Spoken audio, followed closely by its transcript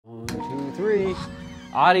3.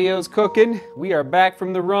 Audio's cooking. We are back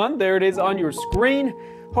from the run. There it is on your screen.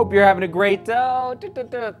 Hope you're having a great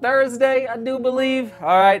Thursday, I do believe.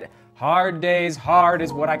 All right, hard days hard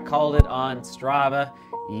is what I called it on Strava.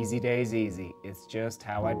 Easy days easy. It's just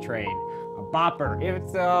how I train. A bopper.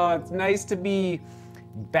 It's nice to be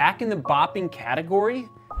back in the bopping category,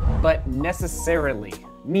 but necessarily,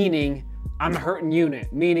 meaning I'm a hurting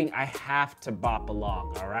unit, meaning I have to bop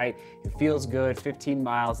along, all right? It feels good, 15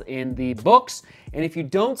 miles in the books. And if you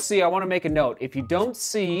don't see, I wanna make a note, if you don't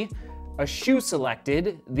see a shoe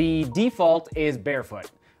selected, the default is barefoot.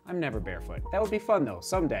 I'm never barefoot. That would be fun though,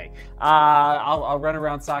 someday. I'll run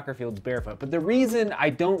around soccer fields barefoot. But the reason I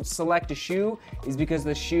don't select a shoe is because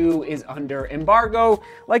the shoe is under embargo.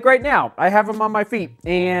 Like right now, I have them on my feet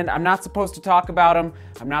and I'm not supposed to talk about them.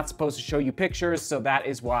 I'm not supposed to show you pictures, so that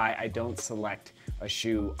is why I don't select a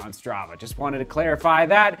shoe on Strava. Just wanted to clarify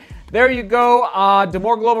that. There you go,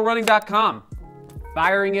 DeMoorGlobalRunning.com.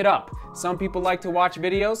 Firing it up. Some people like to watch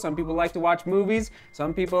videos, some people like to watch movies,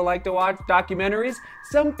 some people like to watch documentaries,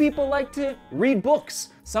 some people like to read books,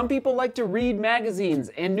 some people like to read magazines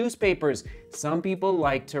and newspapers, some people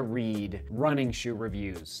like to read running shoe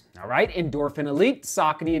reviews. All right, Endorphin Elite,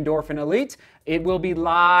 Saucony Endorphin Elite. It will be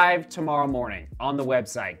live tomorrow morning on the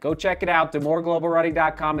website. Go check it out,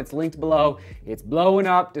 DeMoorGlobalRunning.com. It's linked below. It's blowing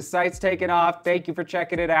up, the site's taking off. Thank you for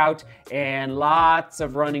checking it out, and lots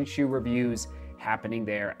of running shoe reviews happening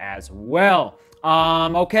there as well.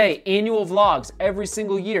 Okay, annual vlogs every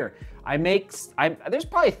single year. There's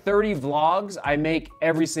probably 30 vlogs I make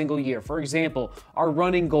every single year. For example, our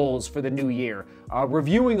running goals for the new year,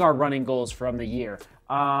 reviewing our running goals from the year,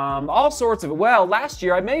 all sorts of it. Well, last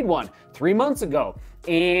year I made one 3 months ago.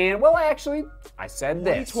 And well, actually, I said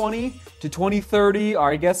this. 2020 to 2030, or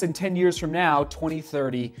I guess in 10 years from now,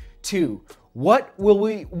 2032.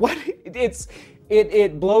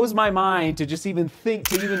 It blows my mind to just even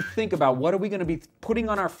think about what are we gonna be putting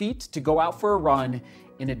on our feet to go out for a run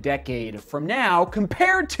in a decade from now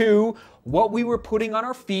compared to what we were putting on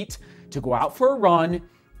our feet to go out for a run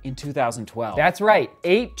in 2012. That's right,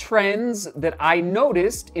 8 trends that I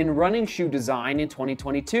noticed in running shoe design in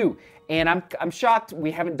 2022. And I'm shocked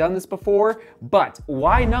we haven't done this before, but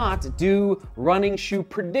why not do running shoe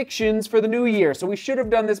predictions for the new year? So we should have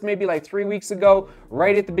done this maybe like 3 weeks ago,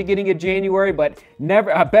 right at the beginning of January, but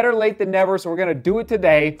never, better late than never, so we're gonna do it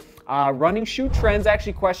today. Running shoe trends,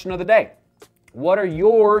 actually question of the day. What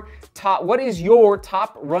is your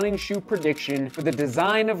top running shoe prediction for the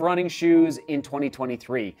design of running shoes in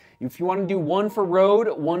 2023? If you want to do one for road,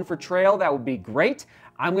 one for trail, that would be great.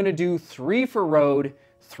 I'm gonna do 3 for road,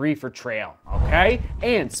 3 for trail, okay?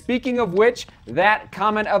 And speaking of which, that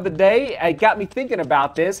comment of the day, it got me thinking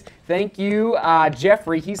about this. Thank you,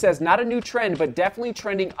 Jeffrey. He says, not a new trend, but definitely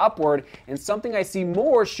trending upward and something I see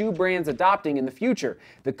more shoe brands adopting in the future.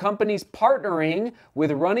 The companies partnering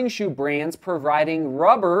with running shoe brands providing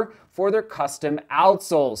rubber for their custom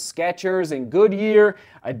outsoles. Skechers and Goodyear,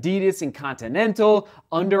 Adidas and Continental,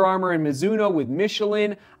 Under Armour and Mizuno with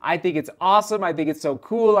Michelin. I think it's awesome. I think it's so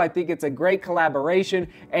cool. I think it's a great collaboration.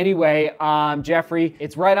 Anyway, Jeffrey,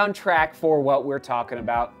 it's right on track for what we're talking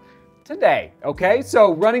about today, okay?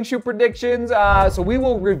 So running shoe predictions, so we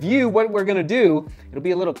will review what we're gonna do. It'll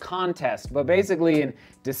be a little contest, but basically in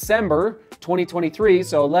December 2023,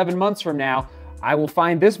 so 11 months from now, I will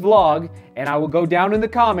find this vlog and I will go down in the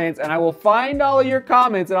comments and I will find all of your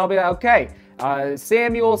comments and I'll be like, okay,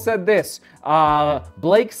 Samuel said this,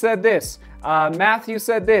 Blake said this, Matthew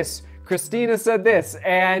said this, Christina said this,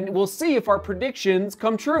 and we'll see if our predictions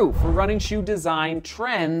come true for running shoe design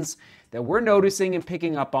trends that we're noticing and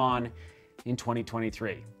picking up on in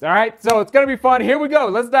 2023. All right, so it's gonna be fun. Here we go.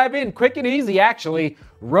 Let's dive in. Quick and easy, actually.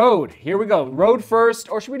 Road. Here we go. Road first,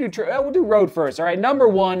 or should we do? We'll do road first. All right. Number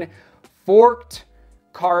 1, forked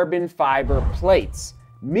carbon fiber plates,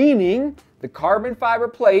 meaning the carbon fiber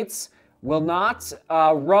plates will not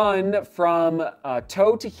run from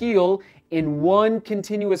toe to heel in one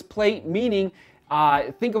continuous plate, meaning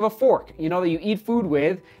think of a fork, you know, that you eat food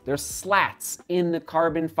with. There's slats in the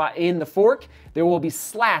fork. There will be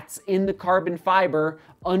slats in the carbon fiber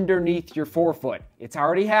underneath your forefoot. It's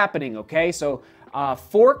already happening, okay? So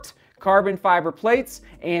forked carbon fiber plates,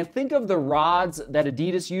 and think of the rods that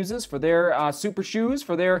Adidas uses for their super shoes,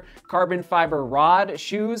 for their carbon fiber rod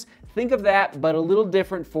shoes. Think of that, but a little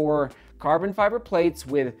different for carbon fiber plates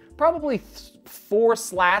with probably 4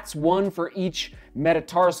 slats, 1 for each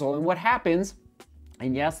metatarsal. And what happens,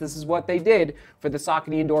 and yes, this is what they did for the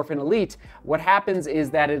Saucony Endorphin Elite, what happens is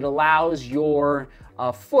that it allows your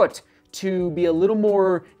foot to be a little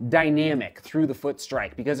more dynamic through the foot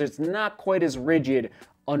strike because it's not quite as rigid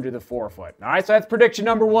under the forefoot. All right, so that's prediction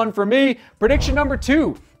number 1 for me. Prediction number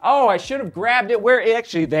 2. Oh, I should have grabbed it. Where?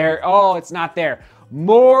 Actually, there. Oh, it's not there.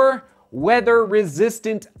 More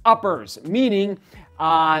weather-resistant uppers, meaning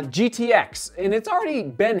GTX. And it's already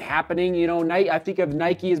been happening. You know, I think of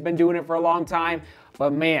Nike has been doing it for a long time.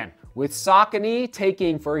 But man, with Saucony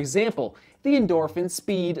taking, for example, the Endorphin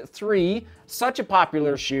Speed 3, such a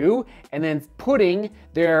popular shoe, and then putting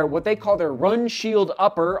their, what they call their Run Shield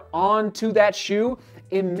upper onto that shoe,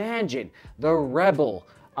 imagine the Rebel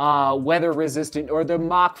weather resistant, or the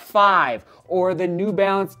Mach 5, or the New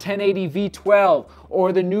Balance 1080 V12,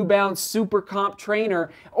 or the New Balance Super Comp Trainer,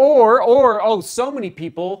 or oh, so many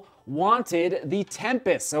people wanted the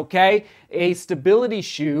Tempest, okay? A stability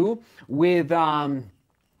shoe with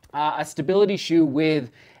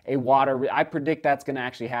a water. I predict that's going to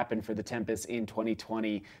actually happen for the Tempest in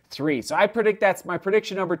 2023. So I predict that's my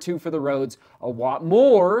prediction number 2 for the roads.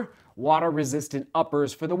 More water-resistant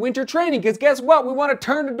uppers for the winter training. Because guess what? We want to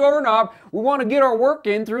turn the doorknob. We want to get our work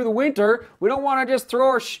in through the winter. We don't want to just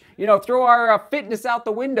throw our fitness out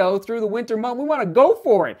the window through the winter month. We want to go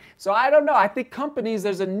for it. So I don't know. I think companies,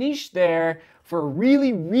 there's a niche there for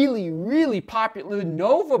really, really, really popular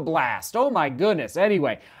Nova Blast. Oh my goodness.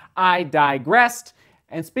 Anyway, I digressed.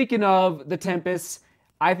 And speaking of the Tempest,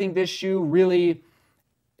 I think this shoe really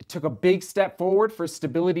took a big step forward for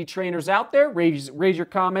stability trainers out there. Raise your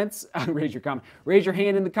comments. Raise your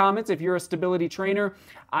hand in the comments if you're a stability trainer.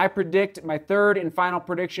 I predict my 3rd and final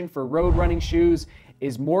prediction for road running shoes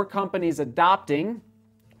is more companies adopting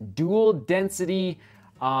dual density,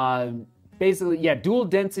 dual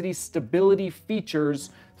density stability features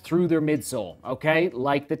through their midsole, okay?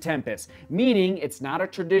 Like the Tempest. Meaning it's not a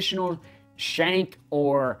traditional shank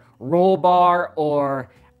or roll bar or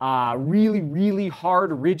really, really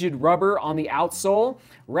hard, rigid rubber on the outsole.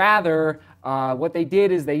 Rather, what they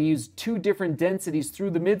did is they used 2 different densities through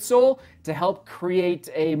the midsole to help create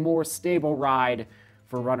a more stable ride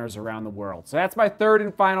for runners around the world. So that's my 3rd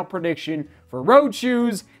and final prediction for road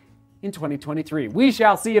shoes in 2023. We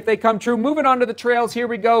shall see if they come true. Moving on to the trails, here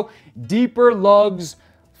we go. Deeper lugs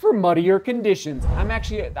for muddier conditions.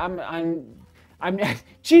 I'm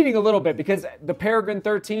cheating a little bit because the Peregrine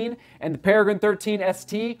 13 and the Peregrine 13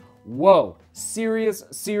 ST, whoa,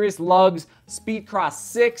 serious lugs. Speedcross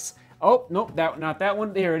 6, oh, nope, not that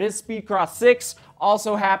one. There it is, Speedcross 6,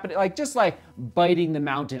 also happening, just like biting the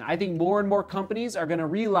mountain. I think more and more companies are gonna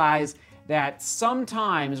realize that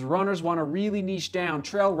sometimes runners wanna really niche down,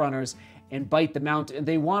 trail runners, and bite the mountain.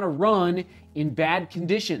 They wanna run in bad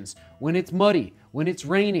conditions, when it's muddy, when it's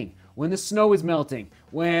raining, when the snow is melting,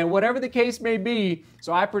 when whatever the case may be.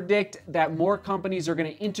 So I predict that more companies are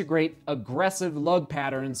going to integrate aggressive lug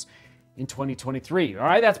patterns in 2023. All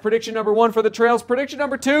right, that's prediction number 1 for the trails. Prediction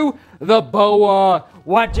number 2, the BOA.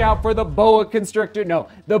 Watch out for the BOA constrictor. No,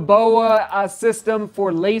 the BOA system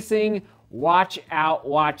for lacing. Watch out,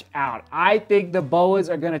 watch out. I think the BOAs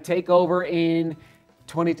are going to take over in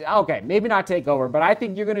okay, maybe not take over, but I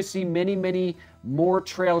think you're going to see many more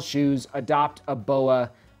trail shoes adopt a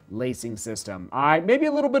BOA lacing system. All right, maybe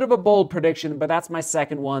a little bit of a bold prediction, but that's my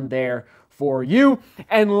 2nd one there for you.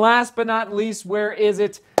 And last but not least, where is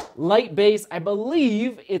it? Light base. I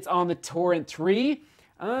believe it's on the Torrent 3.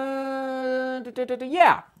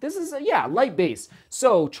 Yeah, this is light base.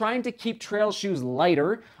 So trying to keep trail shoes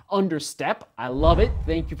lighter, under step. I love it.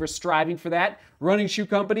 Thank you for striving for that, running shoe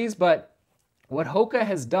companies. But what Hoka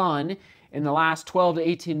has done in the last 12 to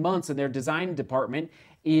 18 months in their design department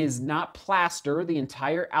is not plaster the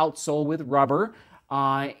entire outsole with rubber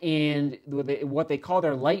and what they call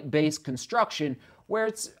their light base construction, where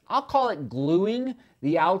I'll call it gluing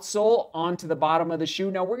the outsole onto the bottom of the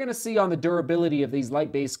shoe. Now we're going to see on the durability of these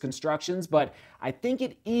light base constructions, but I think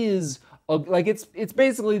it is it's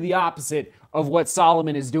basically the opposite of what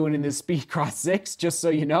Solomon is doing in this Speedcross 6, just so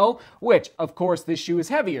you know, which of course this shoe is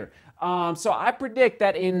heavier. So I predict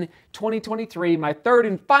that in 2023, my 3rd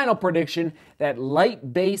and final prediction, that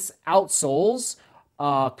light base outsoles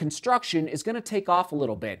construction is going to take off a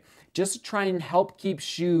little bit, just to try and help keep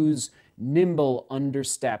shoes nimble under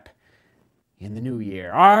step in the new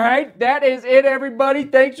year. All right, that is it, everybody.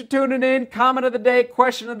 Thanks for tuning in. Comment of the day,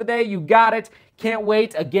 question of the day, you got it. Can't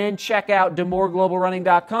wait. Again, check out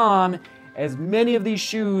DeMoorGlobalRunning.com. As many of these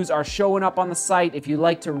shoes are showing up on the site if you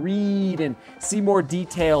like to read and see more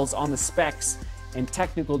details on the specs and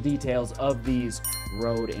technical details of these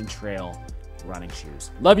road and trail running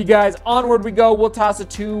shoes. Love you guys. Onward we go. We'll toss it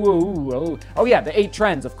to, oh yeah, the 8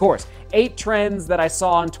 trends, of course. 8 trends that I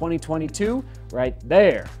saw in 2022 right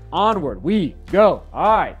there. Onward we go.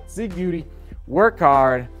 All right, see beauty, work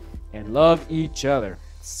hard, and love each other.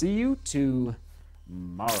 See you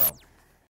tomorrow.